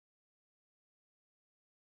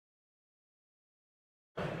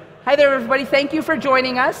Hi there, everybody. Thank you for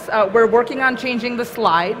joining us. We're working on changing the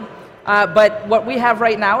slide, but what we have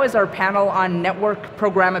right now is our panel on network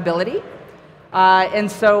programmability.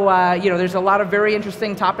 There's a lot of very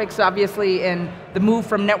interesting topics, obviously, in the move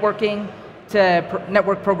from networking to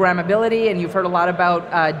network programmability, and you've heard a lot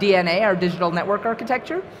about DNA, our digital network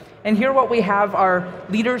architecture. And here what we have are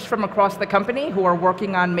leaders from across the company who are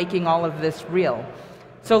working on making all of this real.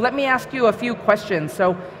 So let me ask you a few questions.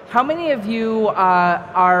 So how many of you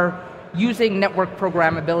are using network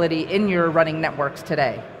programmability in your running networks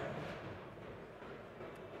today?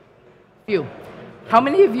 Few. How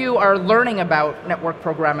many of you are learning about network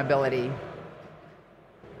programmability?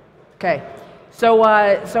 Okay.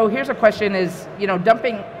 So here's a question: is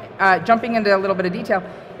jumping into a little bit of detail,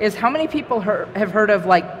 is how many people have heard of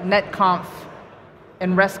like netconf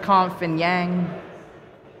and restconf and yang?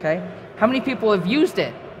 Okay. How many people have used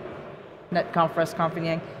it? Netconf, restconf, and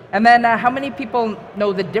yang. And then how many people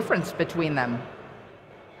know the difference between them?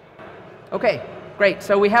 Okay, great.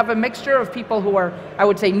 So we have a mixture of people who are, I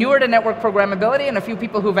would say, newer to network programmability, and a few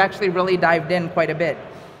people who've actually really dived in quite a bit.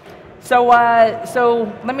 So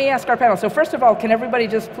let me ask our panel. So first of all, can everybody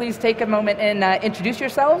just please take a moment and introduce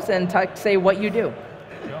yourselves and say what you do?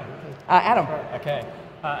 Sure. Adam. Okay.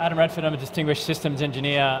 Adam Radford, I'm a distinguished systems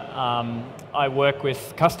engineer. I work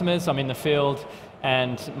with customers, I'm in the field,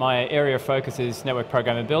 and my area of focus is network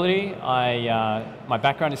programmability. My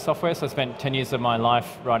background is software, so I spent 10 years of my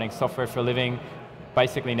life writing software for a living,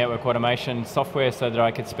 basically network automation software, so that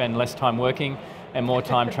I could spend less time working and more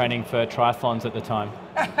time training for triathlons at the time.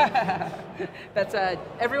 That's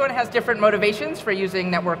everyone has different motivations for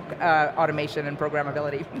using network automation and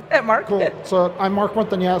programmability. Mark? Cool. So I'm Mark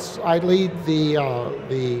Montanez. I lead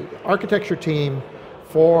the architecture team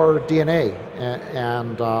for DNA,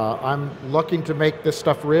 and I'm looking to make this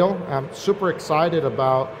stuff real. I'm super excited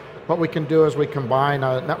about what we can do as we combine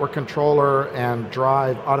a network controller and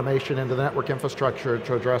drive automation into the network infrastructure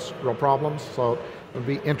to address real problems. So I'd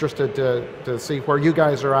be interested to see where you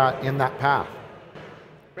guys are at in that path.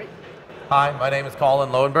 Great. Hi, my name is Colin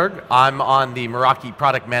Lowenberg. I'm on the Meraki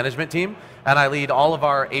product management team, and I lead all of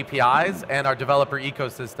our APIs and our developer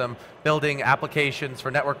ecosystem, building applications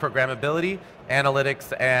for network programmability,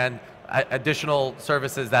 analytics, and additional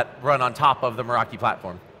services that run on top of the Meraki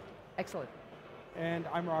platform. Excellent. And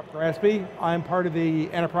I'm Grasby. I'm part of the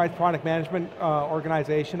enterprise product management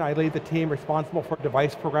organization. I lead the team responsible for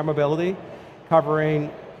device programmability, covering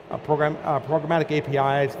programmatic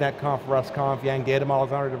APIs, netconf, restconf, yang data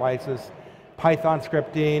models on our devices, Python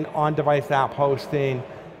scripting, on-device app hosting,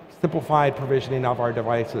 simplified provisioning of our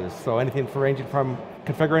devices. So anything ranging from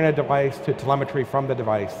configuring a device to telemetry from the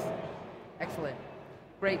device. Excellent.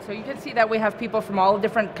 Great. So you can see that we have people from all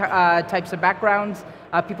different types of backgrounds,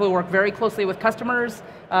 people who work very closely with customers.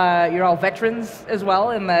 You're all veterans as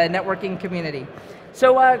well in the networking community.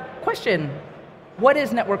 So question, what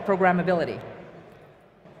is network programmability?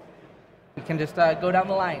 We can just go down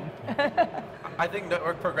the line. I think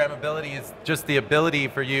network programmability is just the ability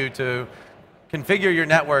for you to configure your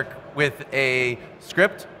network with a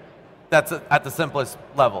script that's at the simplest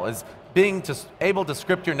level, is being able to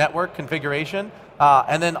script your network configuration,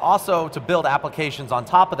 and then also to build applications on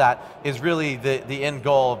top of that is really the end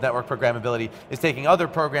goal of network programmability, is taking other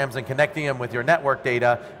programs and connecting them with your network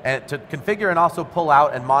data and to configure and also pull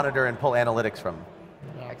out and monitor and pull analytics from them.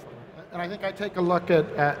 Excellent. And I think I take a look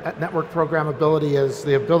at network programmability as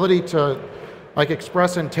the ability to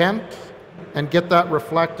express intent and get that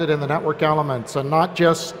reflected in the network elements, and not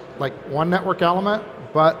just like one network element,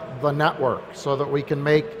 but the network, so that we can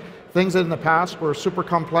make things that in the past were super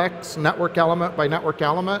complex, network element by network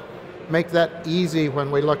element, make that easy when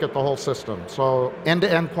we look at the whole system. So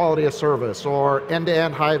end-to-end quality of service, or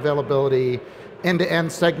end-to-end high availability,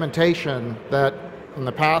 end-to-end segmentation that in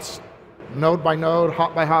the past, node by node,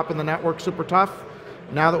 hop by hop in the network, super tough.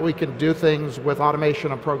 Now that we can do things with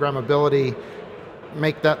automation and programmability,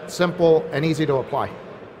 make that simple and easy to apply.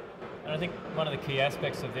 And I think one of the key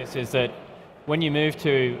aspects of this is that when you move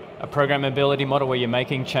to a programmability model where you're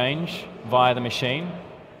making change via the machine,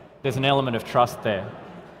 there's an element of trust there.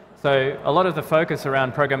 So a lot of the focus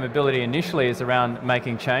around programmability initially is around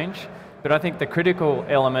making change, but I think the critical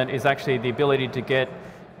element is actually the ability to get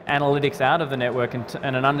analytics out of the network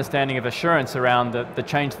and an understanding of assurance around the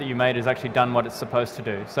change that you made has actually done what it's supposed to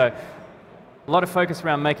do. So a lot of focus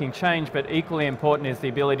around making change, but equally important is the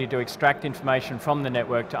ability to extract information from the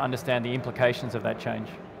network to understand the implications of that change.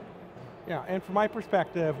 Yeah, and from my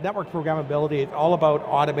perspective, network programmability is all about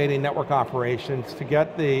automating network operations to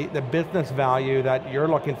get the business value that you're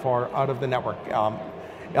looking for out of the network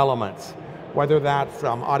elements. Whether that's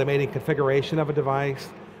automating configuration of a device,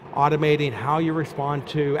 automating how you respond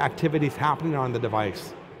to activities happening on the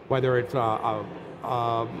device, whether it's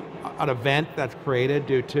an event that's created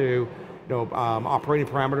due to operating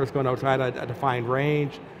parameters going outside a defined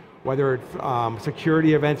range, whether it's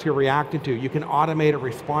security events you're reacting to. You can automate a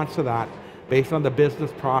response to that based on the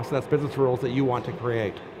business process, business rules that you want to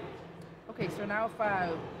create. Okay, so now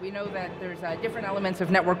if we know that there's different elements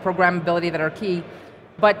of network programmability that are key,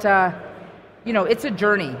 but it's a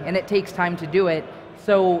journey and it takes time to do it.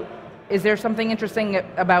 So is there something interesting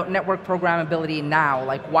about network programmability now?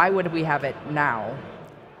 Like, why would we have it now?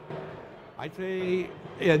 I'd say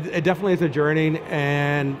it definitely is a journey,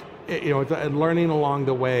 and it's a learning along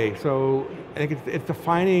the way. So I think it's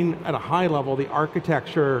defining at a high level the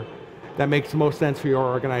architecture that makes the most sense for your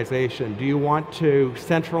organization. Do you want to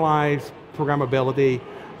centralize programmability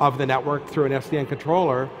of the network through an SDN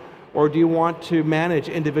controller, or do you want to manage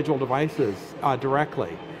individual devices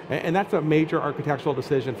directly? And that's a major architectural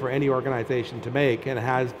decision for any organization to make, and it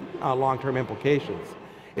has long-term implications.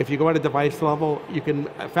 If you go at a device level, you can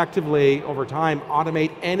effectively, over time,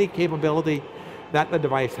 automate any capability that the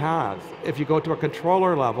device has. If you go to a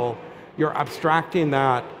controller level, you're abstracting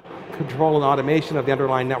that control and automation of the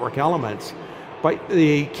underlying network elements, but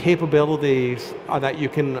the capabilities that you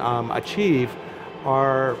can achieve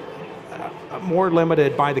are more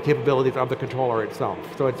limited by the capabilities of the controller itself.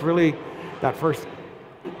 So it's really that first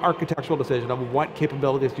architectural decision of what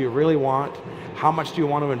capabilities do you really want, how much do you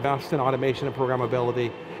want to invest in automation and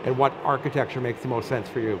programmability, and what architecture makes the most sense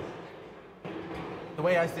for you. The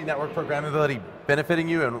way I see network programmability benefiting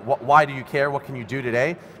you and why do you care, what can you do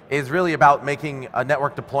today, is really about making a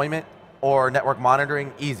network deployment or network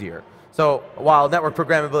monitoring easier. So while network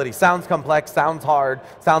programmability sounds complex, sounds hard,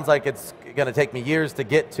 sounds like it's going to take me years to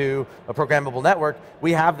get to a programmable network,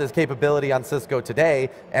 we have this capability on Cisco today,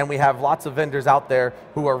 and we have lots of vendors out there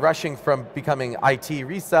who are rushing from becoming IT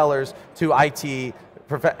resellers to IT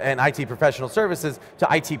and IT professional services to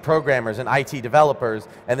IT programmers and IT developers,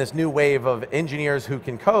 and this new wave of engineers who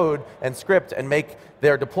can code and script and make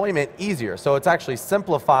their deployment easier. So it's actually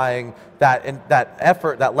simplifying that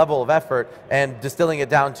effort, that level of effort, and distilling it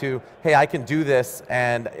down to, hey, I can do this,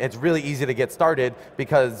 and it's really easy to get started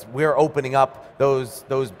because we're opening up those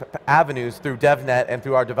avenues through DevNet and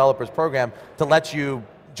through our developers program to let you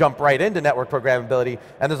jump right into network programmability,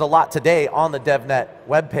 and there's a lot today on the DevNet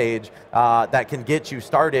webpage that can get you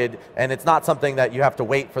started, and it's not something that you have to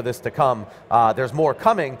wait for this to come. There's more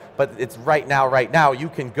coming, but it's right now, you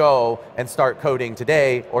can go and start coding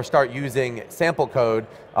today or start using sample code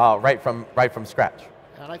right from scratch.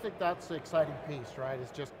 And I think that's the exciting piece, right?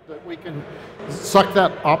 It's just that we can suck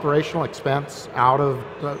that operational expense out of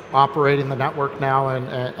operating the network now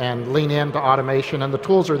and lean into automation, and the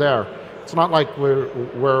tools are there. It's not like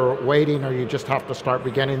we're waiting or you just have to start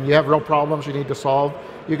beginning. You have real problems you need to solve.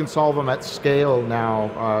 You can solve them at scale now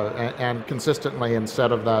and consistently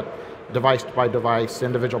instead of that device by device,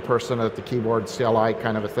 individual person at the keyboard, CLI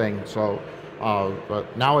kind of a thing. So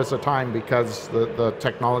but now is the time because the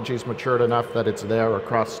technology's matured enough that it's there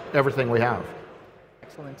across everything we have.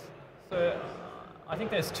 Excellent. So I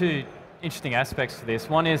think there's two interesting aspects to this.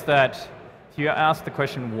 One is that if you ask the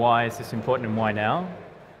question, why is this important and why now?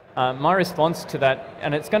 My response to that,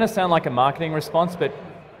 and it's going to sound like a marketing response, but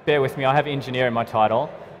bear with me, I have engineer in my title.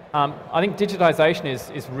 I think digitization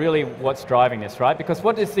is really what's driving this, right? Because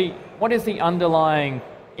what is the underlying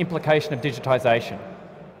implication of digitization?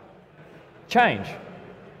 Change.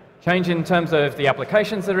 Change in terms of the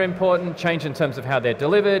applications that are important, change in terms of how they're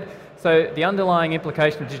delivered. So the underlying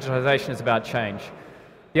implication of digitization is about change.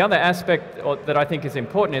 The other aspect that I think is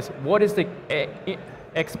important is what is the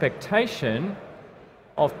expectation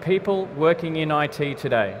of people working in IT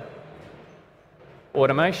today?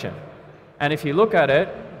 Automation. And if you look at it,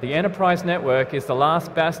 the enterprise network is the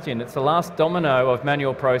last bastion, it's the last domino of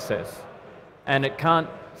manual process. And it can't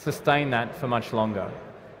sustain that for much longer.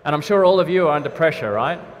 And I'm sure all of you are under pressure,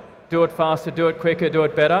 right? Do it faster, do it quicker, do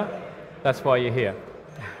it better. That's why you're here.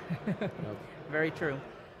 Very true.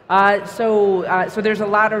 So there's a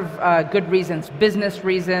lot of good reasons, business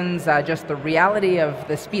reasons, just the reality of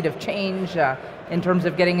the speed of change in terms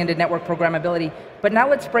of getting into network programmability. But now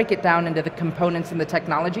let's break it down into the components and the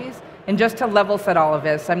technologies. And just to level set all of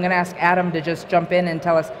this, I'm going to ask Adam to just jump in and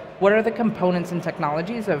tell us what are the components and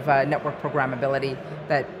technologies of network programmability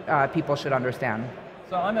that people should understand.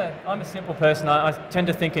 So I'm a simple person. I tend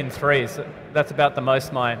to think in threes. That's about the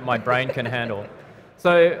most my brain can handle.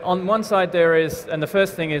 So on one side there is, and the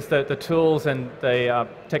first thing is the tools and the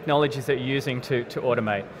technologies that you're using to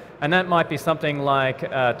automate. And that might be something like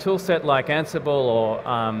a tool set like Ansible or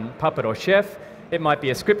Puppet or Chef. It might be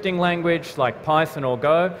a scripting language like Python or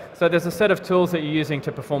Go. So there's a set of tools that you're using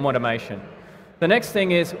to perform automation. The next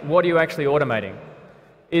thing is, what are you actually automating?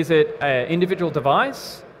 Is it an individual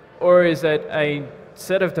device, or is it a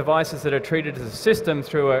set of devices that are treated as a system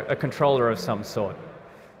through a controller of some sort?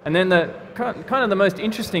 And then the kind of the most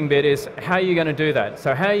interesting bit is how you're going to do that.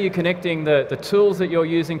 So how are you connecting the tools that you're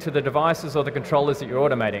using to the devices or the controllers that you're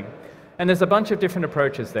automating? And there's a bunch of different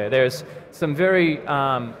approaches there. There's some very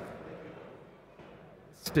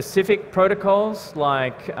specific protocols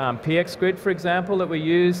like PXGrid, for example, that we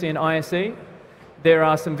use in ISE. There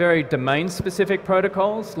are some very domain-specific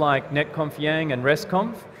protocols like netconf yang and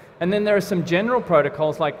restconf. And then there are some general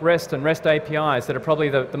protocols like REST and REST APIs that are probably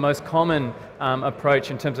the most common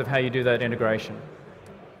approach in terms of how you do that integration.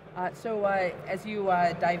 So as you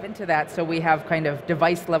dive into that, so we have kind of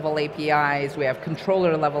device-level APIs, we have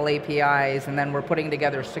controller-level APIs, and then we're putting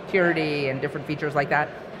together security and different features like that.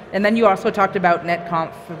 And then you also talked about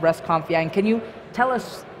netconf, restconf, yang. Can you tell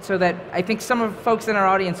us, so that I think some of folks in our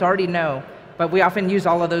audience already know, but we often use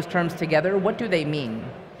all of those terms together, what do they mean?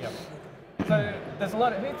 Yep. So there's a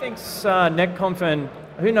lot who thinks netconf and,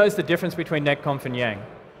 who knows the difference between netconf and yang?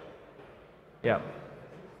 Yeah.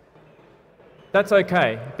 That's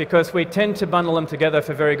okay, because we tend to bundle them together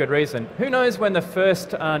for very good reason. Who knows when the first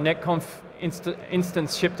netconf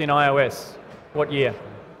instance shipped in iOS? What year?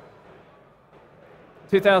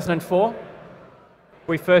 2004?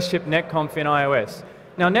 We first shipped netconf in iOS.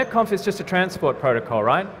 Now netconf is just a transport protocol,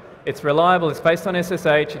 right? It's reliable, it's based on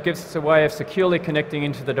SSH, it gives us a way of securely connecting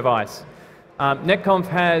into the device. netconf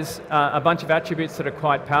has a bunch of attributes that are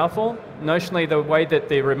quite powerful. Notionally, the way that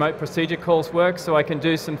the remote procedure calls work, so I can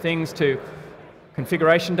do some things to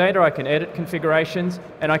configuration data, I can edit configurations,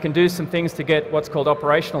 and I can do some things to get what's called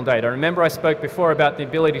operational data. Remember I spoke before about the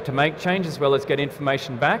ability to make change as well as get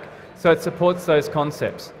information back, so it supports those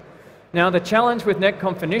concepts. Now the challenge with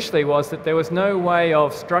netconf initially was that there was no way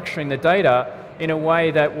of structuring the data in a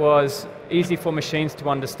way that was easy for machines to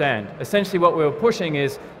understand. Essentially what we were pushing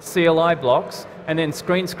is CLI blocks and then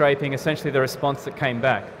screen scraping essentially the response that came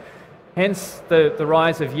back. Hence the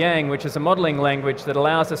rise of Yang, which is a modeling language that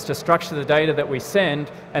allows us to structure the data that we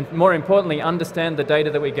send and, more importantly, understand the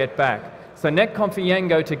data that we get back. So netconf and Yang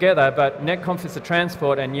go together, but netconf is the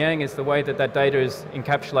transport and Yang is the way that that data is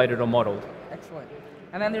encapsulated or modeled. Excellent.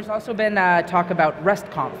 And then there's also been talk about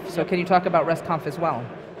RESTconf. So can you talk about RESTconf as well?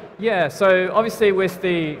 Yeah, so obviously with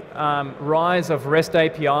the rise of REST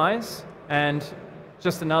APIs, and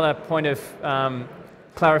just another point of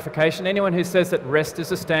clarification, anyone who says that REST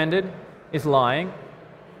is a standard is lying.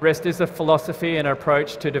 REST is a philosophy and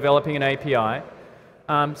approach to developing an API.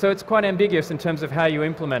 So it's quite ambiguous in terms of how you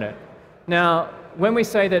implement it. Now, when we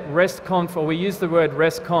say that RESTconf, or we use the word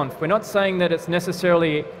RESTconf, we're not saying that it's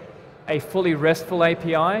necessarily a fully RESTful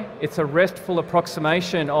API. It's a RESTful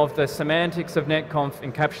approximation of the semantics of netconf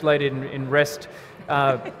encapsulated in REST,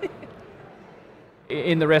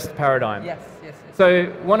 in the REST paradigm. Yes, yes, yes. So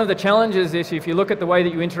one of the challenges is if you look at the way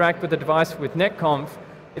that you interact with the device with netconf,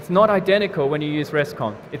 it's not identical when you use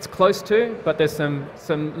RESTconf. It's close to, but there's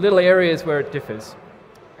some little areas where it differs.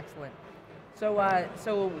 Excellent.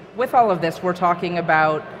 So with all of this, we're talking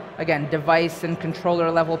about, again, device and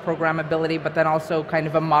controller level programmability, but then also kind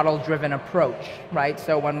of a model-driven approach, right?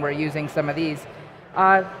 So when we're using some of these,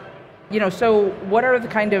 so what are the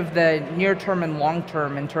kind of the near-term and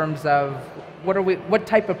long-term in terms of what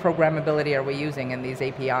type of programmability are we using in these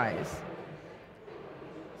APIs?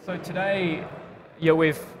 So today,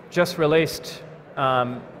 we've just released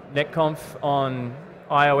netconf on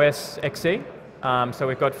iOS XE. So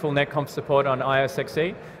we've got full netconf support on iOS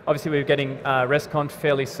XE. Obviously we're getting RESTconf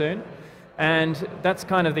fairly soon. And that's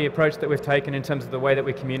kind of the approach that we've taken in terms of the way that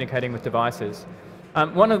we're communicating with devices.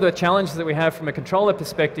 One of the challenges that we have from a controller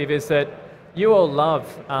perspective is that you all love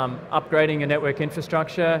upgrading your network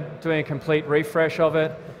infrastructure, doing a complete refresh of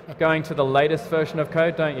it, going to the latest version of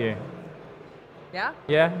code, don't you? Yeah?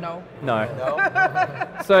 Yeah? No. No.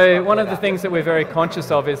 So one of the things that we're very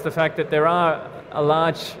conscious of is the fact that there are a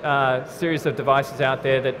large series of devices out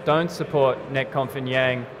there that don't support netconf and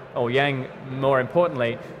Yang, or Yang more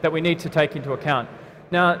importantly, that we need to take into account.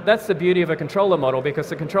 Now, that's the beauty of a controller model, because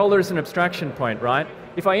the controller is an abstraction point, right?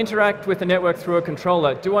 If I interact with the network through a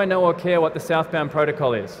controller, do I know or care what the southbound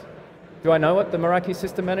protocol is? Do I know what the Meraki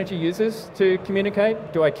system manager uses to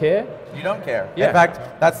communicate? Do I care? You don't care. Yeah. In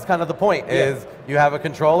fact, that's kind of the point, is you have a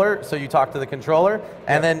controller, so you talk to the controller,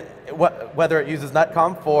 and then whether it uses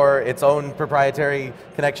netconf or its own proprietary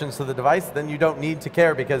connections to the device, then you don't need to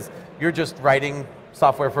care because you're just writing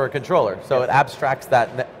software for a controller. So it abstracts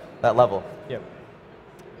that level. Yep.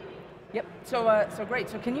 Yep, so great.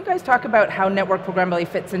 So can you guys talk about how network programmability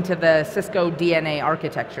fits into the Cisco DNA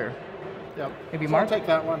architecture? Yep. Maybe So Mark? I'll take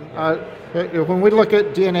that one. When we look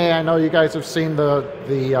at DNA, I know you guys have seen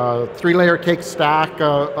the three-layer cake stack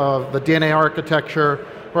of the DNA architecture,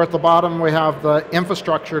 where at the bottom we have the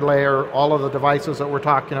infrastructure layer, all of the devices that we're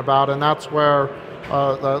talking about, and that's where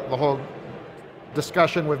the whole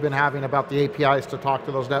discussion we've been having about the APIs to talk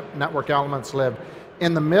to those network elements live.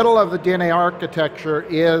 In the middle of the DNA architecture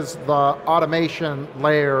is the automation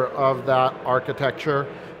layer of that architecture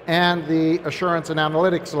and the assurance and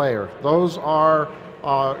analytics layer. Those are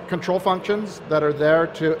control functions that are there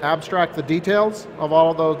to abstract the details of all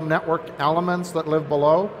of those network elements that live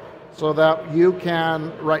below, so that you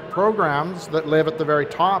can write programs that live at the very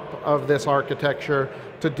top of this architecture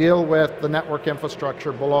to deal with the network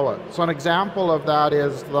infrastructure below it. So an example of that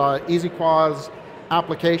is the EasyQuaz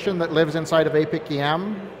application that lives inside of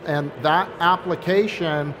APIC-EM, and that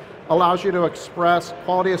application allows you to express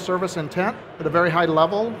quality of service intent at a very high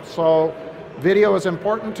level. So video is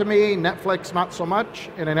important to me, Netflix not so much.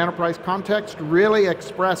 In an enterprise context, really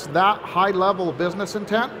express that high level business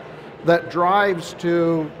intent that drives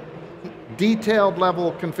to detailed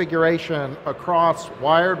level configuration across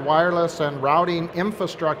wired, wireless, and routing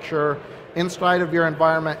infrastructure inside of your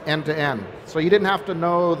environment end to end. So you didn't have to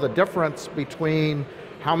know the difference between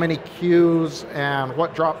how many queues and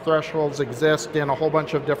what drop thresholds exist in a whole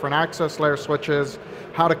bunch of different access layer switches,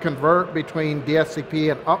 how to convert between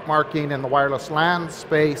DSCP and upmarking in the wireless LAN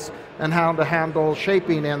space, and how to handle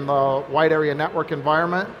shaping in the wide area network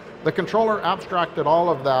environment. The controller abstracted all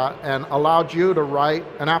of that and allowed you to write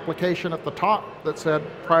an application at the top that said,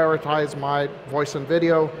 prioritize my voice and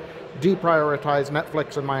video, deprioritize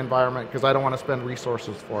Netflix in my environment because I don't want to spend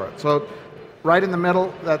resources for it. So right in the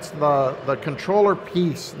middle, that's the controller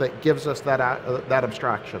piece that gives us that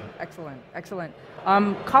abstraction. Excellent, excellent.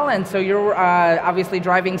 Colin, so you're obviously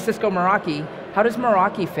driving Cisco Meraki. How does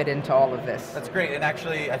Meraki fit into all of this? That's great, and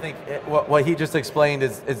actually I think what he just explained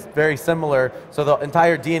is very similar. So the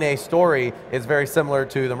entire DNA story is very similar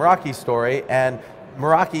to the Meraki story, and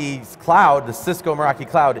Meraki's cloud, the Cisco Meraki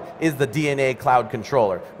cloud, is the DNA cloud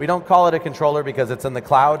controller. We don't call it a controller because it's in the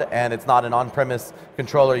cloud and it's not an on-premise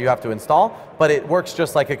controller you have to install, but it works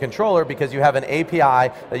just like a controller because you have an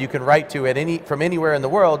API that you can write to from anywhere in the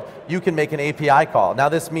world. You can make an API call. Now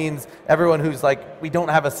this means everyone who's like, we don't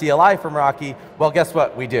have a CLI for Meraki, well guess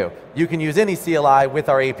what, we do. You can use any CLI with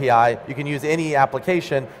our API, you can use any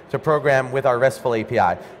application to program with our RESTful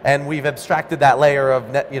API. And we've abstracted that layer of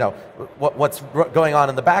what's going on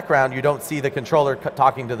in the background. You don't see the controller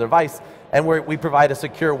talking to the device, and we provide a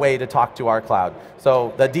secure way to talk to our cloud.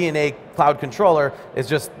 So the DNA cloud controller is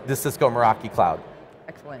just the Cisco Meraki cloud.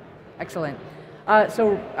 Excellent, excellent.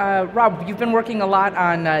 Rob, you've been working a lot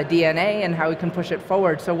on DNA and how we can push it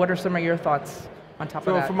forward. So what are some of your thoughts on top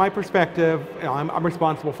of that? So from my perspective, I'm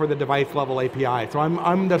responsible for the device level API. So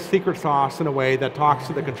I'm the secret sauce in a way that talks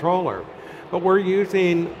to the controller. But we're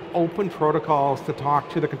using open protocols to talk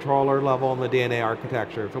to the controller level in the DNA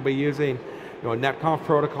architecture. So we're using netconf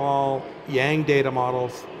protocol, Yang data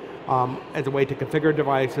models as a way to configure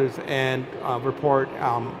devices and report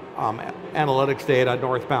analytics data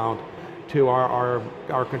northbound to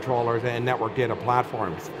our controllers and network data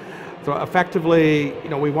platforms. So effectively,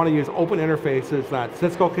 we want to use open interfaces that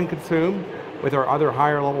Cisco can consume with our other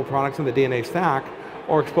higher level products in the DNA stack,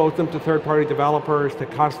 or expose them to third-party developers, to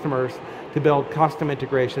customers, to build custom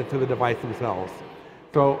integration to the device themselves.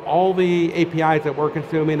 So all the APIs that we're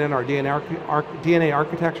consuming in our DNA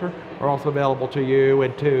architecture are also available to you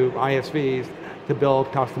and to ISVs to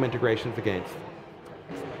build custom integrations against.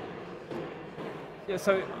 Yeah,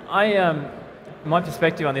 so my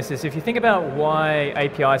perspective on this is, if you think about why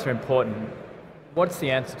APIs are important, what's the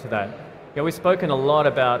answer to that? We've spoken a lot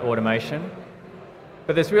about automation,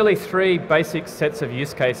 but there's really three basic sets of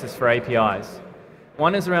use cases for APIs.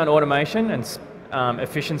 One is around automation and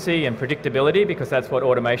efficiency and predictability, because that's what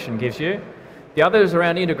automation gives you. The other is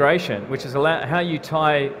around integration, which is how you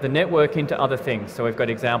tie the network into other things. So we've got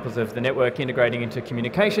examples of the network integrating into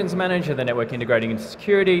communications manager, the network integrating into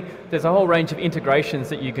security. There's a whole range of integrations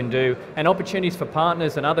that you can do, and opportunities for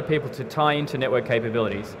partners and other people to tie into network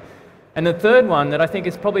capabilities. And the third one that I think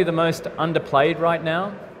is probably the most underplayed right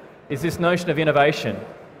now is this notion of innovation.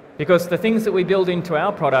 Because the things that we build into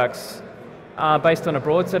our products are based on a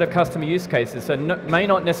broad set of customer use cases, so may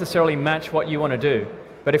not necessarily match what you want to do.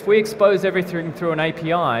 But if we expose everything through an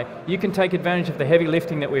API, you can take advantage of the heavy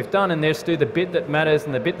lifting that we've done and just do the bit that matters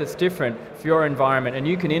and the bit that's different for your environment, and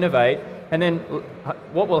you can innovate. And then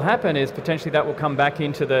what will happen is potentially that will come back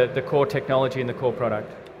into the core technology and the core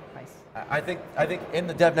product. I think in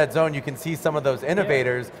the DevNet Zone you can see some of those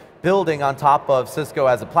innovators building on top of Cisco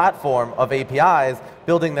as a platform of APIs,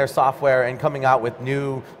 building their software and coming out with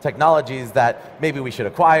new technologies that maybe we should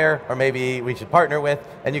acquire or maybe we should partner with,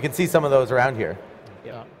 and you can see some of those around here.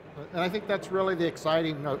 Yeah, and I think that's really the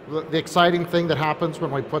exciting thing that happens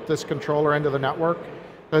when we put this controller into the network,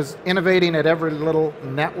 because innovating at every little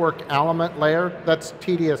network element layer, that's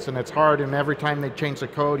tedious and it's hard, and every time they change the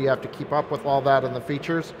code, you have to keep up with all that and the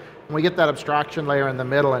features. When we get that abstraction layer in the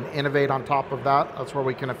middle and innovate on top of that, that's where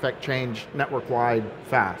we can affect change network-wide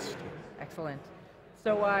fast. Excellent.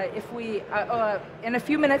 So if we, in a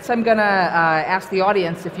few minutes, I'm going to ask the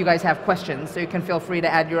audience if you guys have questions, so you can feel free to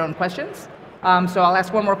add your own questions. So I'll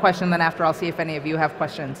ask one more question, then after I'll see if any of you have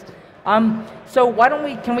questions. So why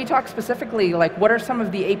don't can we talk specifically, like what are some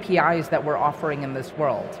of the APIs that we're offering in this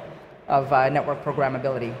world of network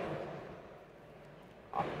programmability?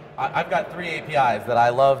 I've got 3 APIs that I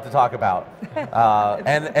love to talk about,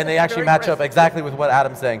 and they actually match up exactly with what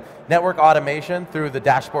Adam's saying. Network automation through the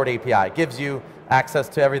dashboard API gives you access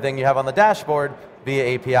to everything you have on the dashboard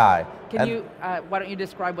via API. Why don't you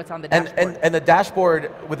describe what's on the dashboard? And the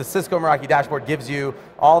dashboard with the Cisco Meraki dashboard gives you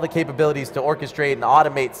all the capabilities to orchestrate and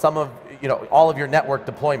automate some of, all of your network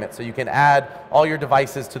deployment. So you can add all your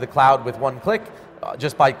devices to the cloud with one click.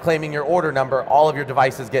 Just by claiming your order number, all of your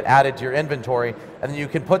devices get added to your inventory, and then you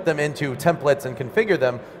can put them into templates and configure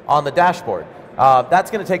them on the dashboard.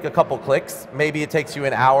 That's going to take a couple clicks. Maybe it takes you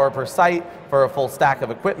an hour per site for a full stack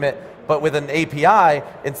of equipment, but with an API,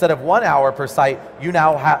 instead of 1 hour per site, you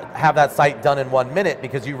now have that site done in 1 minute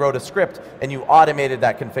because you wrote a script and you automated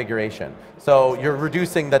that configuration. So you're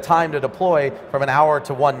reducing the time to deploy from an hour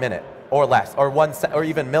to 1 minute or less, or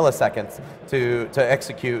even milliseconds to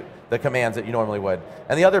execute the commands that you normally would.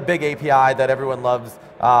 And the other big API that everyone loves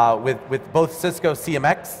with both Cisco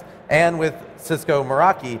CMX and with Cisco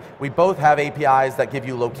Meraki, we both have APIs that give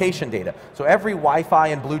you location data. So every Wi-Fi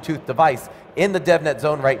and Bluetooth device in the DevNet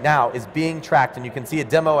Zone right now is being tracked, and you can see a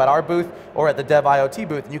demo at our booth or at the Dev IoT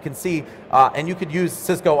booth, and you can see, and you could use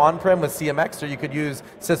Cisco on-prem with CMX, or you could use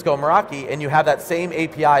Cisco Meraki, and you have that same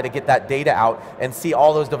API to get that data out and see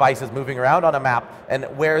all those devices moving around on a map and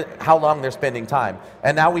how long they're spending time.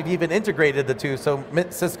 And now we've even integrated the two, so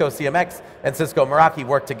Cisco CMX and Cisco Meraki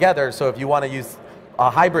work together, so if you want to use a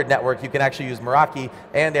hybrid network, you can actually use Meraki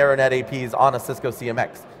and Aeronet APs on a Cisco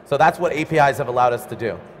CMX. So that's what APIs have allowed us to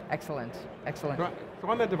do. Excellent, excellent. So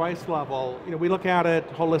on the device level, we look at it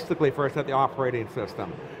holistically first at the operating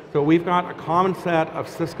system. So we've got a common set of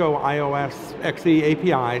Cisco iOS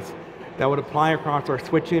XE APIs that would apply across our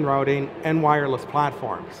switching, routing, and wireless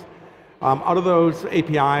platforms. Out of those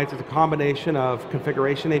APIs, there's a combination of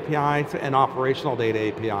configuration APIs and operational data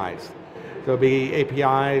APIs. There'll be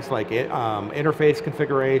APIs like interface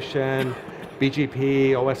configuration, BGP,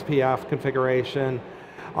 OSPF configuration,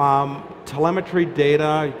 telemetry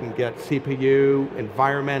data. You can get CPU,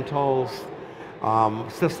 environmentals,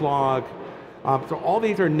 syslog. So all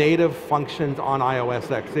these are native functions on iOS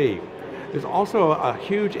XE. There's also a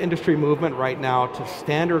huge industry movement right now to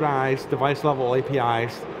standardize device-level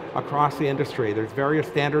APIs across the industry. There's various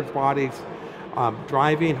standards bodies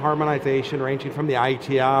driving harmonization ranging from the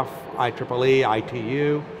IETF, IEEE,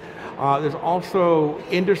 ITU. There's also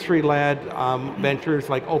industry-led ventures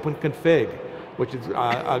like OpenConfig, which is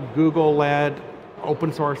a Google-led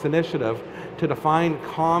open source initiative to define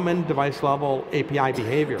common device-level API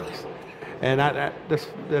behaviors. And this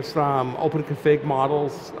OpenConfig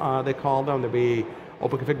models, they call them, there'll be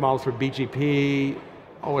OpenConfig models for BGP,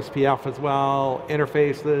 OSPF as well,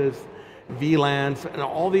 interfaces, VLANs, and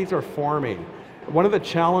all these are forming. One of the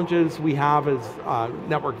challenges we have as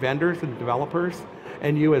network vendors and developers,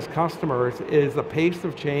 and you as customers, is the pace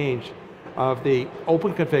of change of the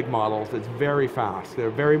OpenConfig models is very fast.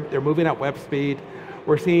 They're moving at web speed.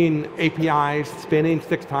 We're seeing APIs spinning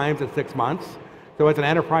 6 times in 6 months. So as an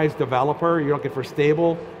enterprise developer, you're looking for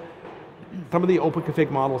stable. Some of the OpenConfig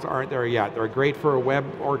models aren't there yet. They're great for a web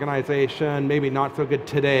organization, maybe not so good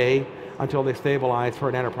today until they stabilize for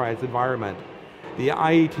an enterprise environment. The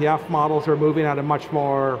IETF models are moving at a much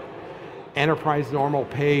more enterprise normal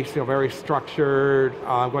pace, very structured,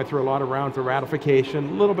 going through a lot of rounds of ratification,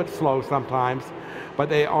 a little bit slow sometimes, but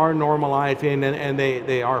they are normalizing and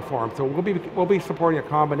they are formed. So we'll be supporting a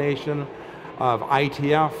combination of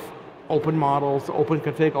IETF, open models,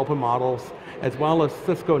 OpenConfig open models, as well as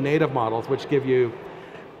Cisco native models, which give you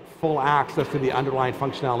full access to the underlying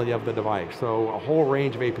functionality of the device. So a whole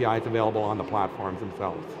range of APIs available on the platforms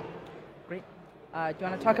themselves. Great. Do you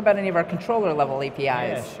want to talk about any of our controller level APIs?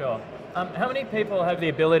 Yeah, sure. How many people have the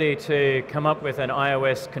ability to come up with an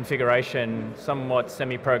iOS configuration somewhat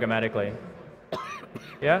semi-programmatically?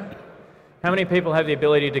 Yeah? How many people have the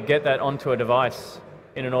ability to get that onto a device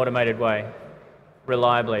in an automated way,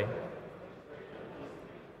 reliably.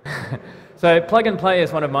 So plug and play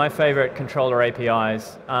is one of my favorite controller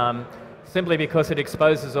APIs. Simply because it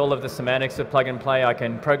exposes all of the semantics of plug and play. I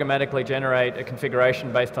can programmatically generate a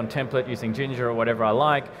configuration based on template using Ginger or whatever I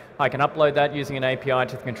like. I can upload that using an API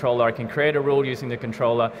to the controller. I can create a rule using the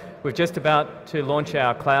controller. We're just about to launch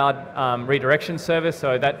our cloud redirection service,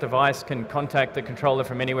 so that device can contact the controller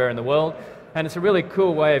from anywhere in the world. And it's a really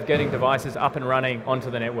cool way of getting devices up and running onto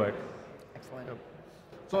the network. Excellent.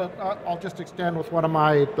 So I'll just extend with one of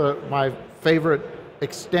my favorite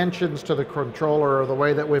extensions to the controller, or the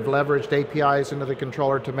way that we've leveraged APIs into the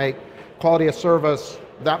controller to make quality of service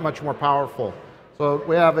that much more powerful. So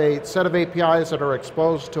we have a set of APIs that are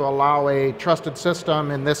exposed to allow a trusted system,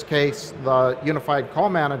 in this case the Unified Call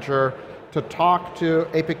Manager, to talk to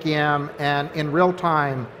APIC-EM and in real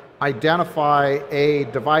time identify a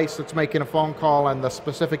device that's making a phone call and the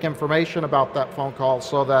specific information about that phone call,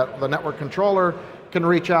 so that the network controller can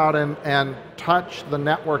reach out and touch the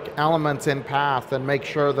network elements in path and make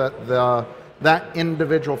sure that that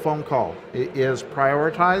individual phone call is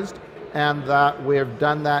prioritized, and that we've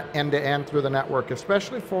done that end-to-end through the network,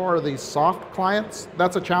 especially for these soft clients.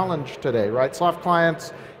 That's a challenge today, right? Soft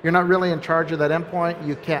clients, you're not really in charge of that endpoint,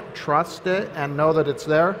 you can't trust it and know that it's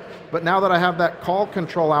there. But now that I have that call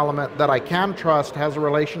control element that I can trust, has a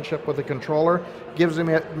relationship with the controller, gives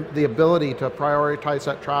me the ability to prioritize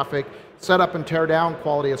that traffic, set up and tear down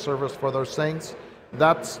quality of service for those things.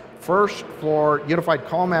 That's first for Unified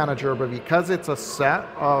Call Manager, but because it's a set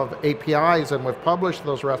of APIs and we've published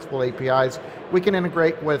those RESTful APIs, we can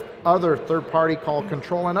integrate with other third-party call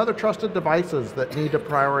control and other trusted devices that need to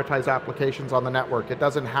prioritize applications on the network. It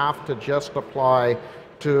doesn't have to just apply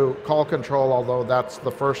to call control, although that's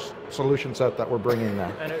the first solution set that we're bringing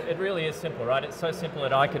there. And it really is simple, right? It's so simple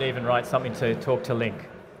that I could even write something to talk to Link.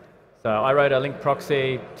 So I wrote a Link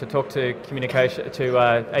proxy to talk to communication to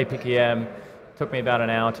APIC-EM. Took me about an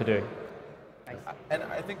hour to do. And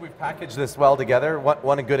I think we've packaged this well together.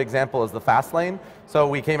 One good example is the fast lane. So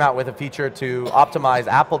we came out with a feature to optimize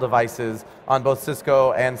Apple devices on both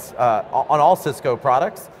Cisco and on all Cisco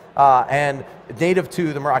products. And native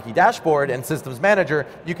to the Meraki dashboard and Systems Manager,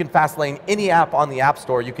 you can fastlane any app on the App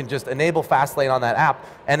Store. You can just enable fastlane on that app,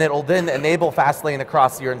 and it'll then enable fastlane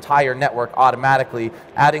across your entire network automatically,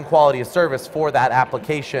 adding quality of service for that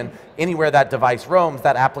application. Anywhere that device roams,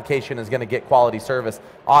 that application is going to get quality service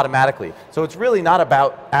automatically. So it's really not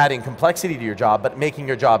about adding complexity to your job, but making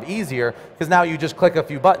your job easier, because now you just click a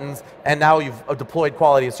few buttons, and now you've deployed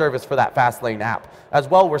quality of service for that fastlane app. As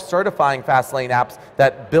well, we're certifying fastlane apps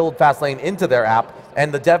that build fastlane into their app,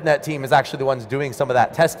 and the DevNet team is actually the ones doing some of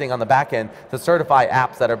that testing on the back end to certify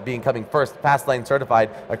apps that are becoming first fastlane certified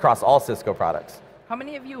across all Cisco products. How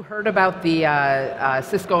many of you heard about the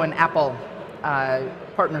Cisco and Apple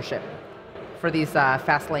partnership for these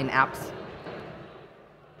Fastlane apps?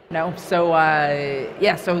 No? So,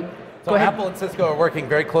 yeah, so go ahead. Apple and Cisco are working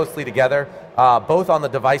very closely together, both on the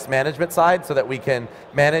device management side so that we can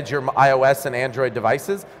manage your iOS and Android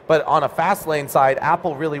devices, but on a Fastlane side,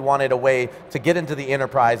 Apple really wanted a way to get into the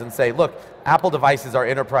enterprise and say, look, Apple devices are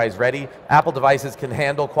enterprise ready, Apple devices can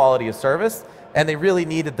handle quality of service, and they really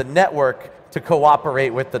needed the network to cooperate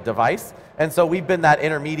with the device. And so we've been that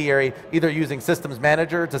intermediary, either using Systems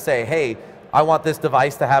Manager to say, hey, I want this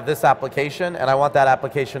device to have this application, and I want that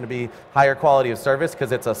application to be higher quality of service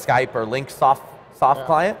because it's a Skype or Link soft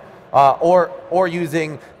client, or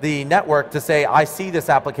using the network to say, I see this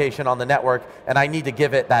application on the network, and I need to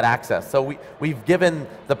give it that access. So we've given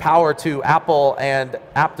the power to Apple and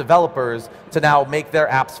app developers to now make their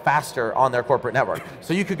apps faster on their corporate network.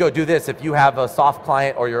 So you could go do this if you have a soft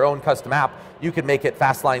client or your own custom app, you could make it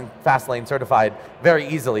Fastlane certified very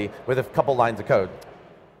easily with a couple lines of code.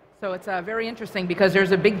 So it's very interesting because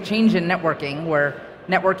there's a big change in networking where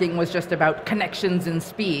networking was just about connections and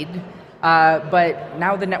speed, but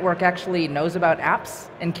now the network actually knows about apps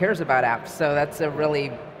and cares about apps, so that's a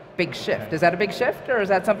really big shift. Is that a big shift, or is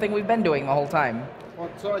that something we've been doing the whole time?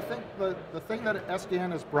 Well, so I think the thing that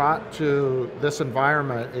SDN has brought to this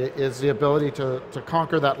environment is the ability to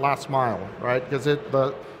conquer that last mile, right? Because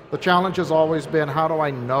the challenge has always been, how do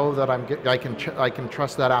I know that I can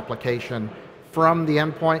trust that application from the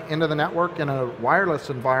endpoint into the network in a wireless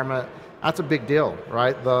environment? That's a big deal,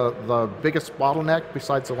 right? The biggest bottleneck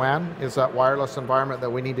besides the WAN is that wireless environment that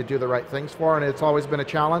we need to do the right things for, and it's always been a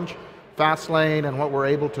challenge. Fastlane and what we're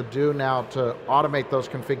able to do now to automate those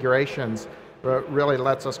configurations really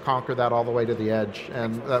lets us conquer that all the way to the edge.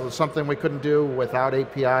 And that was something we couldn't do without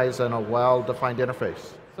APIs and a well-defined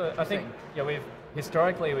interface. So I think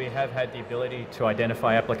historically we have had the ability to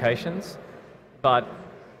identify applications, but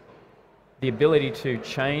the ability to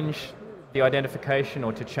change the identification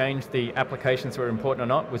or to change the applications that were important or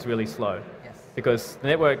not was really slow. Yes. Because the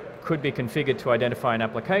network could be configured to identify an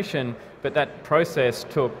application, but that process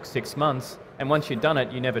took 6 months, and once you'd done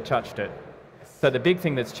it, you never touched it. So the big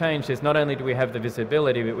thing that's changed is not only do we have the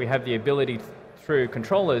visibility, but we have the ability through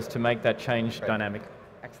controllers to make that change dynamic.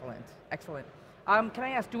 Excellent, excellent. Can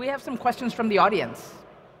I ask, do we have some questions from the audience?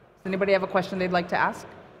 Does anybody have a question they'd like to ask?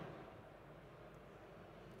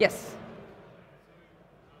 Yes.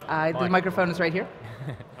 The microphone is right here.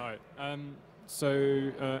 All right.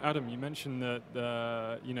 Adam, you mentioned that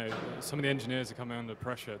some of the engineers are coming under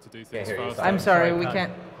pressure to do things faster. I'm sorry, we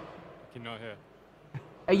can't. Can you not hear?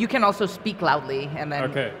 You can also speak loudly, and then.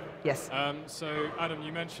 Okay. Yes. So, Adam,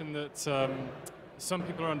 you mentioned that some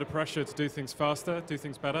people are under pressure to do things faster, do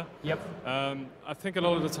things better. Yep. I think a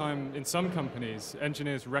lot of the time, in some companies,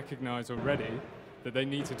 engineers recognize already that they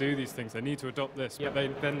need to do these things, they need to adopt this, but they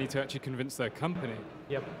then need to actually convince their company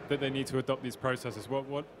that they need to adopt these processes.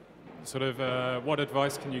 What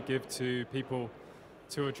advice can you give to people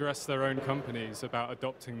to address their own companies about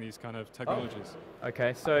adopting these kind of technologies?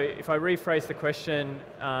 Okay, so if I rephrase the question,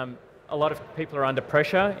 a lot of people are under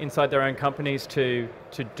pressure inside their own companies to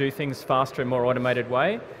do things faster and more automated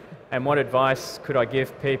way. And what advice could I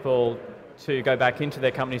give people to go back into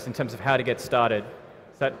their companies in terms of how to get started?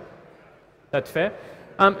 That's fair?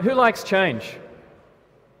 Who likes change?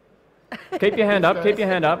 Keep your hand up, keep your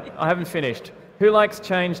hand up. I haven't finished. Who likes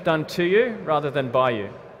change done to you rather than by you?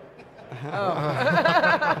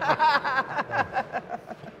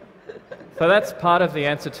 So that's part of the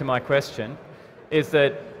answer to my question, is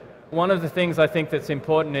that one of the things I think that's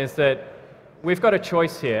important is that we've got a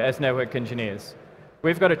choice here as network engineers.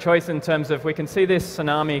 We've got a choice in terms of we can see this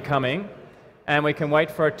tsunami coming and we can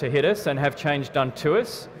wait for it to hit us and have change done to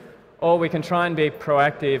us, or we can try and be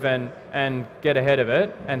proactive and get ahead of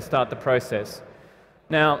it and start the process.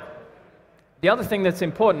 Now, the other thing that's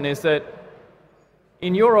important is that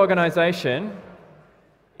in your organization,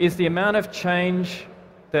 is the amount of change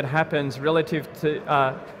that happens related to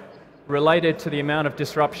the amount of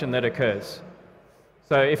disruption that occurs.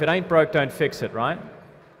 So if it ain't broke, don't fix it, right?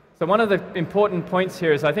 So one of the important points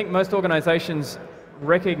here is I think most organizations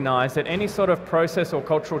recognize that any sort of process or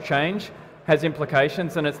cultural change has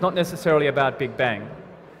implications, and it's not necessarily about Big Bang.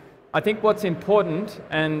 I think what's important,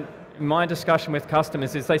 and in my discussion with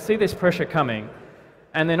customers, is they see this pressure coming,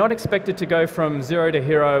 and they're not expected to go from 0 to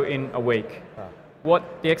hero in a week. What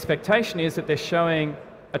the expectation is that they're showing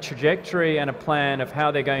a trajectory and a plan of how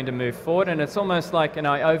they're going to move forward, and it's almost like, and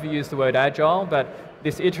I overuse the word agile, but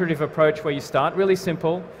this iterative approach where you start really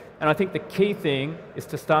simple, and I think the key thing is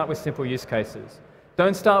to start with simple use cases.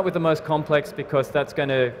 Don't start with the most complex, because that's going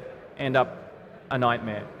to end up a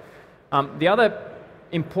nightmare. The other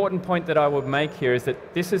important point that I would make here is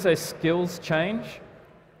that this is a skills change,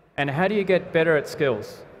 and how do you get better at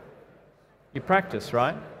skills? You practice,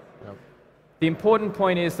 right? Yep. The important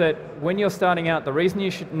point is that when you're starting out, the reason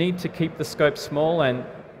you should need to keep the scope small and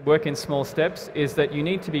work in small steps is that you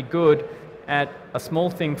need to be good at a small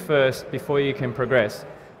thing first before you can progress.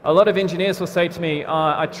 A lot of engineers will say to me,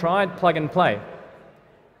 I tried plug and play,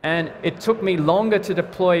 and it took me longer to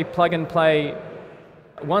deploy plug and play,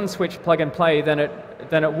 one switch plug and play than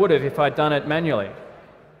it would have if I'd done it manually.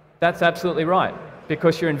 That's absolutely right,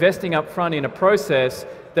 because you're investing up front in a process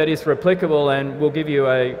that is replicable and will give you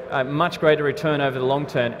a much greater return over the long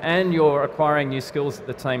term, and you're acquiring new skills at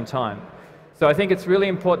the same time. So I think it's really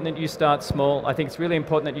important that you start small. I think it's really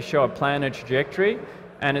important that you show a plan and trajectory,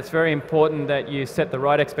 and it's very important that you set the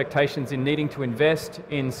right expectations in needing to invest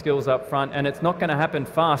in skills up front, and it's not going to happen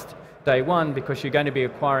fast day one because you're going to be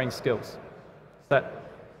acquiring skills.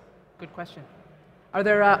 Good question. Are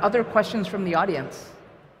there other questions from the audience?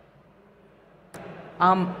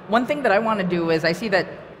 One thing that I want to do is I see that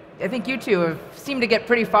I think you two seem to get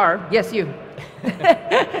pretty far. Yes, you.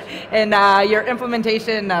 And your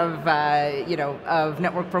implementation of of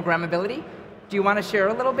network programmability. Do you want to share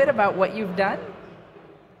a little bit about what you've done?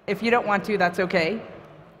 If you don't want to, that's okay.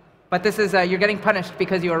 But this is you're getting punished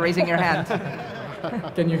because you are raising your hand.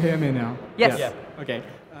 Can you hear me now? Yes. Yeah. Okay.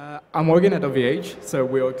 I'm working at OVH, so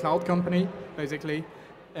we're a cloud company, basically.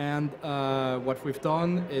 And what we've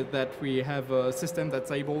done is that we have a system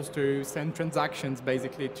that's able to send transactions,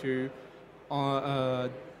 basically, to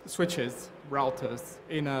switches, routers,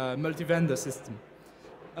 in a multi-vendor system.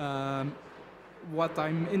 What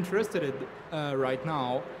I'm interested in right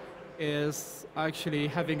now is actually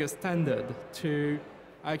having a standard to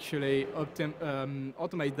actually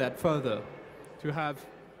automate that further, to have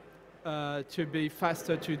to be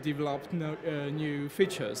faster to develop new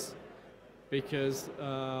features, because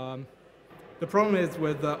The problem is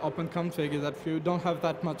with OpenConfig is that you don't have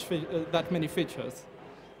that many features.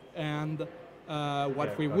 And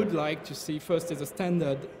what we would like to see first is a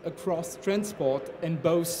standard across transport in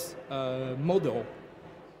both model.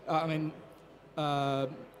 I mean,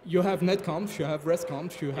 you have netconf, you have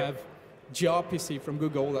RESTconf, you have gRPC from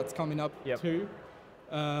Google that's coming up too,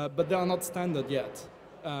 but they are not standard yet.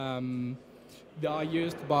 They are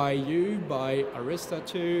used by you, by Arista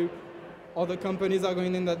too. Other companies are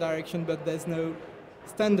going in that direction, but there's no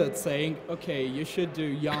standard saying, okay, you should do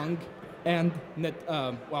Young and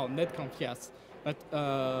netconf, yes, but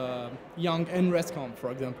Young and RESTconf,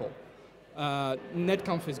 for example.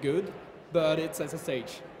 Netconf is good, but it's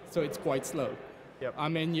SSH, so it's quite slow. Yep. I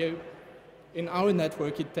mean, in our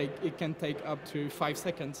network, it can take up to 5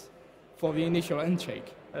 seconds for the initial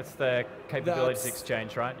handshake. That's the capabilities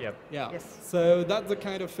exchange, right? Yep. Yeah. Yes. So that's the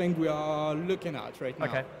kind of thing we are looking at right now.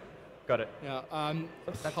 Okay. Got it. Yeah.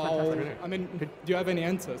 fantastic. I mean, do you have any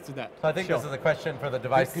answers to that? So I think this is a question for the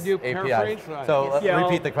device Could you API. paraphrase? So Yeah,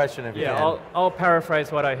 repeat the question if you can. I'll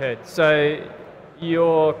paraphrase what I heard. So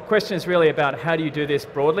your question is really about how do you do this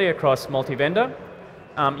broadly across multi-vendor?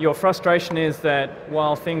 Your frustration is that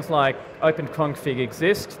while things like OpenConfig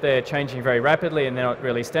exist, they're changing very rapidly and they're not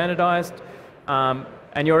really standardized.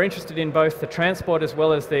 And you're interested in both the transport as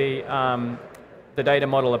well as the data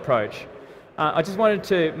model approach. I just wanted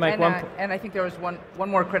to make and I think there was one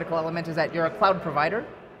more critical element is that you're a cloud provider.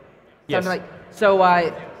 Yes.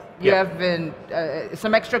 You have been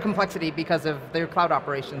some extra complexity because of their cloud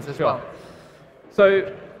operations as well.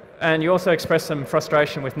 So, and you also expressed some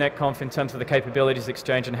frustration with netconf in terms of the capabilities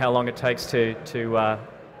exchange and how long it takes to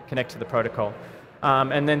connect to the protocol.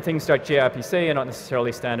 And then things like gRPC are not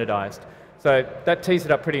necessarily standardized. So that tees it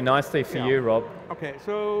up pretty nicely for you, Rob. Okay,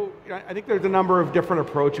 so I think there's a number of different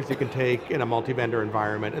approaches you can take in a multi-vendor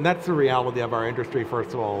environment, and that's the reality of our industry,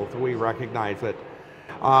 first of all, so we recognize it.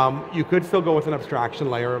 You could still go with an abstraction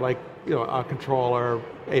layer, like a controller,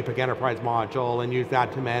 APIC Enterprise module, and use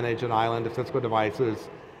that to manage an island of Cisco devices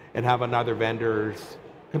and have another vendor's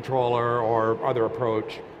controller or other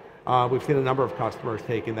approach. We've seen a number of customers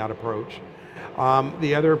taking that approach.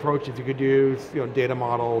 The other approach is you could use data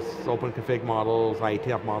models, open config models,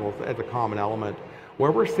 IETF models as a common element.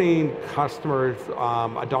 Where we're seeing customers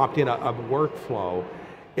adopting a workflow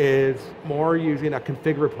is more using a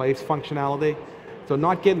config replace functionality. So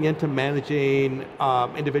not getting into managing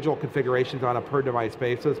individual configurations on a per device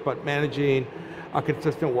basis, but managing a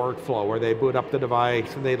consistent workflow where they boot up the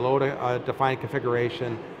device and they load a defined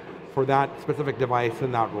configuration for that specific device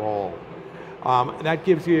in that role. That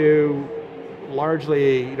gives you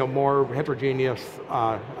largely more heterogeneous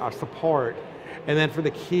support. And then for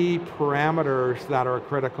the key parameters that are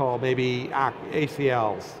critical, maybe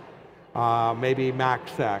ACLs, maybe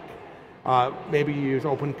MACsec, maybe you use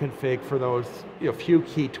OpenConfig for those few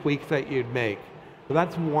key tweaks that you'd make. So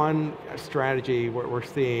that's one strategy we're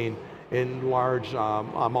seeing in large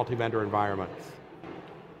multi-vendor environments.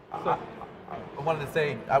 I wanted to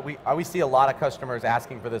say, we see a lot of customers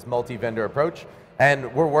asking for this multi-vendor approach,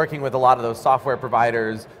 and we're working with a lot of those software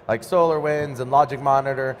providers like SolarWinds and Logic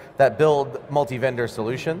Monitor that build multi-vendor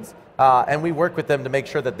solutions, and we work with them to make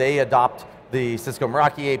sure that they adopt the Cisco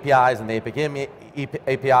Meraki APIs and the APIC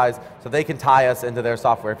APIs so they can tie us into their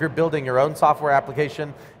software. If you're building your own software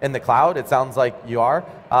application in the cloud, it sounds like you are,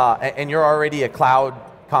 and you're already a cloud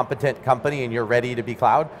competent company and you're ready to be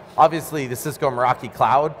cloud, obviously the Cisco Meraki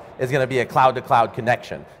Cloud is going to be a cloud-to-cloud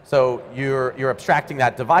connection. So you're abstracting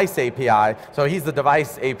that device API, so he's the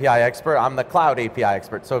device API expert, I'm the cloud API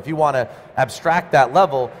expert. So if you want to abstract that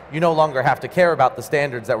level, you no longer have to care about the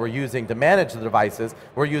standards that we're using to manage the devices.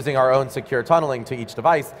 We're using our own secure tunneling to each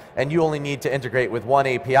device, and you only need to integrate with one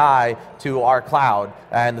API to our cloud,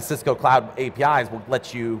 and the Cisco Cloud APIs will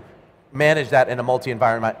let you manage that in a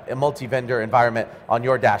multi-vendor environment on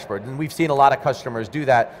your dashboard. And we've seen a lot of customers do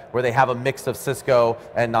that where they have a mix of Cisco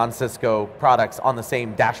and non-Cisco products on the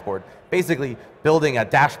same dashboard. Basically building a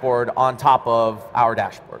dashboard on top of our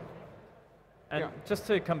dashboard. And just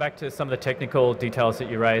to come back to some of the technical details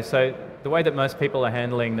that you raised, so the way that most people are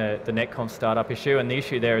handling the netconf startup issue, and the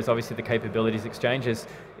issue there is obviously the capabilities exchange is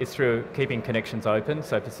through keeping connections open,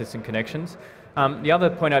 so persistent connections. The other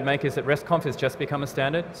point I'd make is that RESTconf has just become a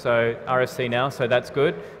standard, so RFC now, so that's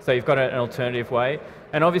good. So you've got an alternative way.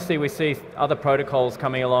 And obviously we see other protocols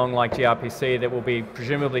coming along like gRPC that will be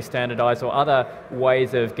presumably standardized, or other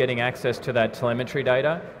ways of getting access to that telemetry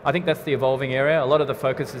data. I think that's the evolving area. A lot of the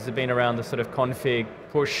focuses have been around the sort of config,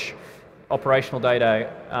 push, operational data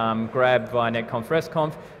grab via netconf,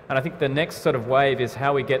 RESTconf. And I think the next sort of wave is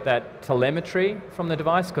how we get that telemetry from the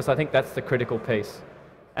device, because I think that's the critical piece.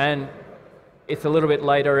 And it's a little bit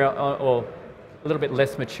later, or little bit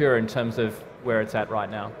less mature in terms of where it's at right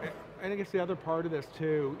now. I guess the other part of this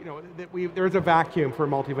too, there's a vacuum for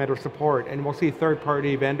multi-vendor support, and we'll see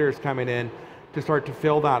third-party vendors coming in to start to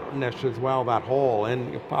fill that niche as well, that hole.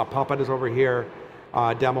 And Puppet is over here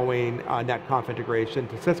demoing NetConf integration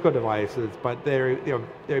to Cisco devices, but they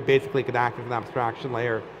basically could act as an abstraction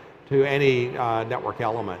layer to any network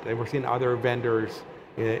element. And we're seeing other vendors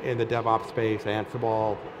in the DevOps space,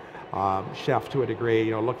 Ansible, Chef to a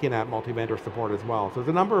degree, looking at multi-vendor support as well. So there's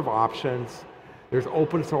a number of options. There's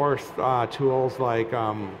open source tools like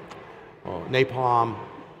Napalm,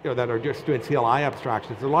 that are just doing CLI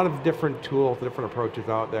abstractions. There's a lot of different tools, different approaches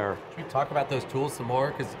out there. Can we talk about those tools some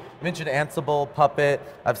more? Because you mentioned Ansible, Puppet.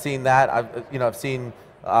 I've seen that. I've seen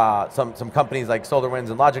some companies like SolarWinds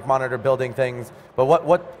and Logic Monitor building things.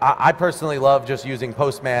 But I personally love just using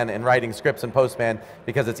Postman and writing scripts in Postman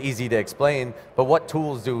because it's easy to explain. But what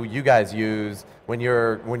tools do you guys use when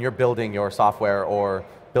you're building your software or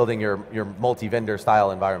building your multi-vendor style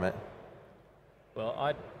environment? Well,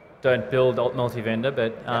 I don't build multi-vendor,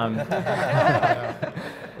 but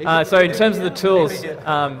so in terms of the tools,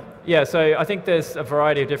 yeah, so I think there's a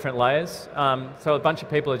variety of different layers. So a bunch of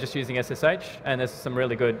people are just using SSH, and there's some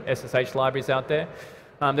really good SSH libraries out there.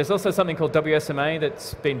 There's also something called WSMA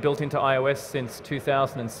that's been built into iOS since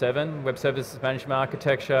 2007, Web Services Management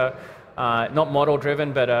Architecture, not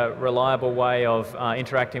model-driven, but a reliable way of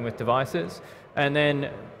interacting with devices. And then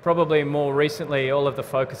probably more recently, all of the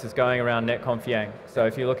focus is going around NetConf Yang. So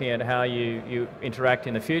if you're looking at how you interact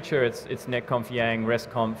in the future, it's NetConf Yang,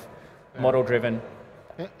 RESTconf, model-driven.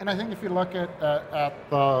 And I think if you look at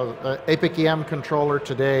the APIC-EM controller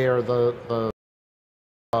today, or the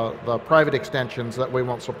private extensions that we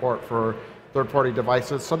won't support for third-party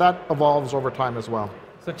devices, so that evolves over time as well.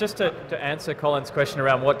 So just to answer Colin's question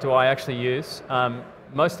around what do I actually use,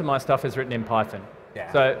 most of my stuff is written in Python. Yeah.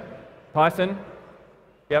 So Python,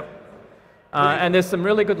 yep. And there's some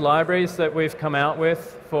really good libraries that we've come out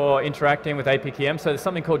with for interacting with APIC-EM. So there's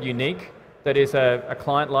something called Unique that is a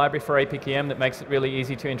client library for APIC-EM that makes it really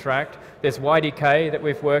easy to interact. There's YDK that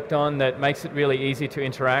we've worked on that makes it really easy to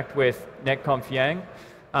interact with NetConf Yang.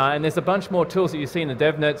 And there's a bunch more tools that you see in the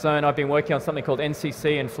DevNet Zone. I've been working on something called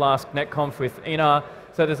NCC and Flask NetConf with Ina.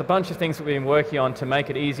 So there's a bunch of things that we've been working on to make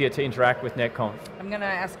it easier to interact with NetConf. I'm going to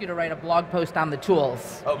ask you to write a blog post on the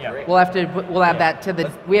tools. Oh, great. We'll add that to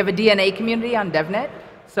the. We have a DNA community on DevNet,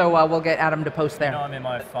 so we'll get Adam to post there. I'm in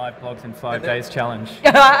my 5 blogs in 5 days challenge.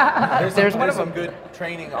 There's some good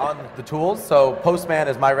training on the tools. So Postman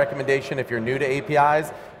is my recommendation if you're new to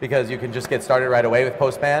APIs, because you can just get started right away with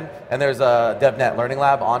Postman. And there's a DevNet Learning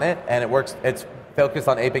Lab on it, and it works. It's focused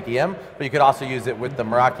on APIC-EM, but you could also use it with the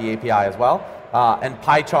Meraki API as well. And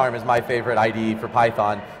PyCharm is my favorite IDE for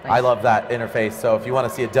Python. Nice. I love that interface. So if you want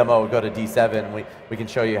to see a demo, go to D7. We can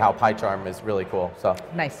show you how PyCharm is really cool. So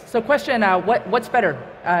nice. So question, what's better?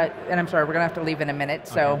 And I'm sorry, we're going to have to leave in a minute.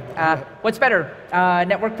 So what's better,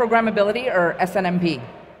 network programmability or SNMP?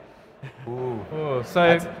 Ooh,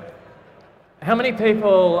 so how many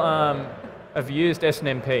people have used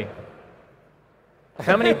SNMP?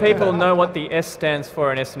 How many people know what the S stands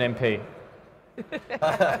for in SNMP?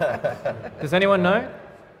 Does anyone know?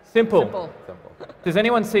 Simple. Does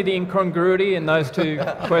anyone see the incongruity in those two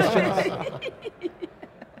questions?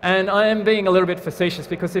 And I am being a little bit facetious,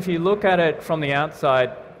 because if you look at it from the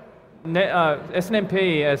outside,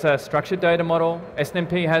 SNMP has a structured data model,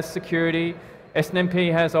 SNMP has security,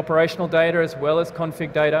 SNMP has operational data as well as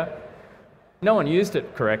config data. No one used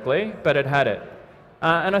it correctly, but it had it.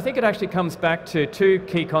 And I think it actually comes back to 2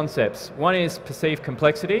 key concepts. One is perceived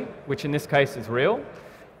complexity, which in this case is real.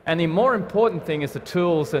 And the more important thing is the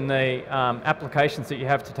tools and the applications that you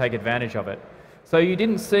have to take advantage of it. So you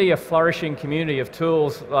didn't see a flourishing community of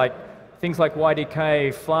tools like things like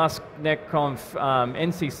YDK, Flask, NetConf,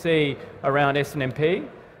 NCC around SNMP.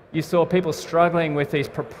 You saw people struggling with these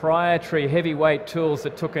proprietary heavyweight tools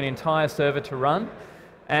that took an entire server to run.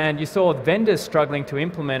 And you saw vendors struggling to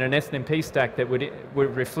implement an SNMP stack that would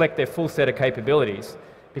reflect their full set of capabilities.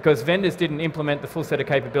 Because vendors didn't implement the full set of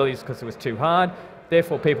capabilities because it was too hard,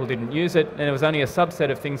 therefore people didn't use it, and it was only a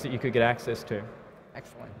subset of things that you could get access to.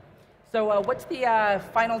 Excellent. So what's the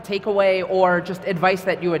final takeaway or just advice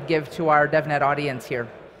that you would give to our DevNet audience here?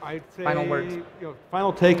 I'd say, final words.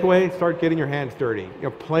 Final takeaway, start getting your hands dirty.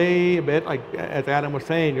 Play a bit, like as Adam was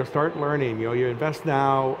saying, you'll start learning. You invest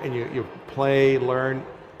now and you play, learn,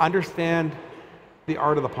 understand the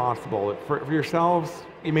art of the possible. For yourselves,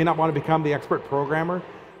 you may not want to become the expert programmer,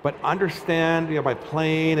 but understand by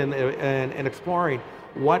playing and exploring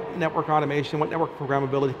what network automation, what network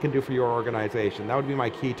programmability can do for your organization. That would be my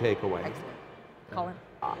key takeaway. Excellent. Colin?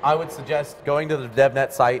 I would suggest going to the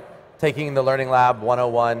DevNet site, taking the Learning Lab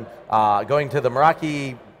 101, going to the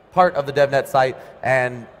Meraki part of the DevNet site,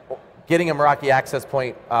 and getting a Meraki access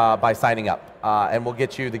point by signing up. And we'll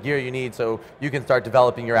get you the gear you need so you can start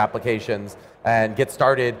developing your applications and get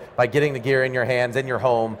started by getting the gear in your hands, in your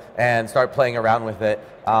home, and start playing around with it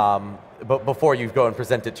before you go and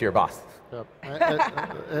present it to your boss. Yep.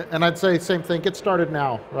 And I'd say same thing, get started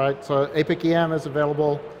now, right? So APIC EM is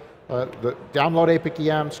available. Download APIC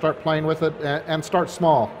EM, start playing with it, and start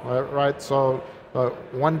small, right? So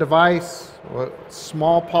one device,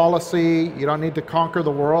 small policy, you don't need to conquer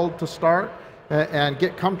the world to start, and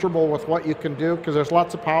get comfortable with what you can do, because there's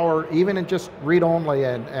lots of power, even in just read-only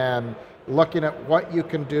and looking at what you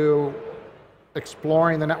can do,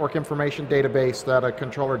 exploring the network information database that a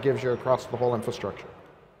controller gives you across the whole infrastructure.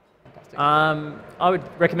 I would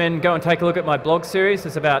recommend go and take a look at my blog series.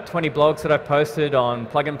 There's about 20 blogs that I've posted on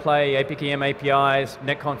plug and play, APIC EM APIs,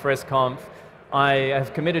 netconf, resconf. I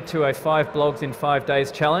have committed to a 5 blogs in 5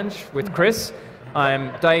 days challenge with Chris.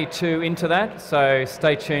 I'm day 2 into that, so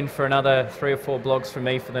stay tuned for another 3 or 4 blogs from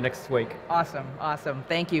me for the next week. Awesome, awesome,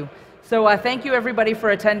 thank you. So thank you everybody for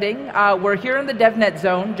attending. We're here in the DevNet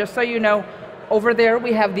Zone. Just so you know, over there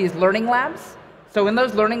we have these learning labs. So in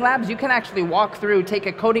those learning labs, you can actually walk through, take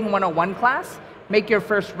a Coding 101 class, make your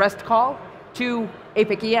first REST call to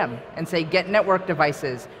APIC EM and say get network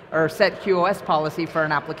devices or set QoS policy for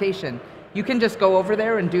an application. You can just go over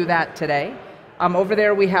there and do that today. Over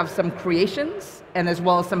there we have some creations and as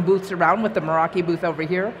well as some booths around with the Meraki booth over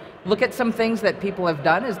here. Look at some things that people have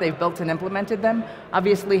done as they've built and implemented them.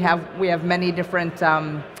 Obviously we have many different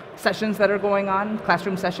sessions that are going on,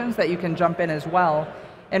 classroom sessions that you can jump in as well.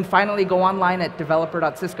 And finally, go online at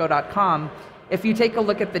developer.cisco.com. If you take a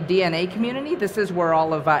look at the DNA community, this is where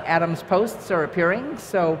all of Adam's posts are appearing,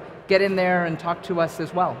 so get in there and talk to us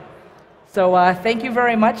as well. So thank you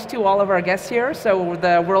very much to all of our guests here. So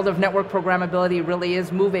the world of network programmability really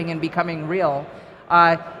is moving and becoming real.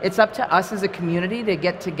 It's up to us as a community to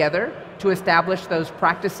get together, to establish those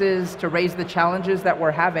practices, to raise the challenges that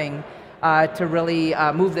we're having, to really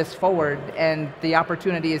move this forward, and the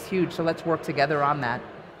opportunity is huge, so let's work together on that.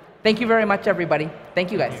 Thank you very much, everybody.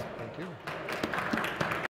 Thank you, guys.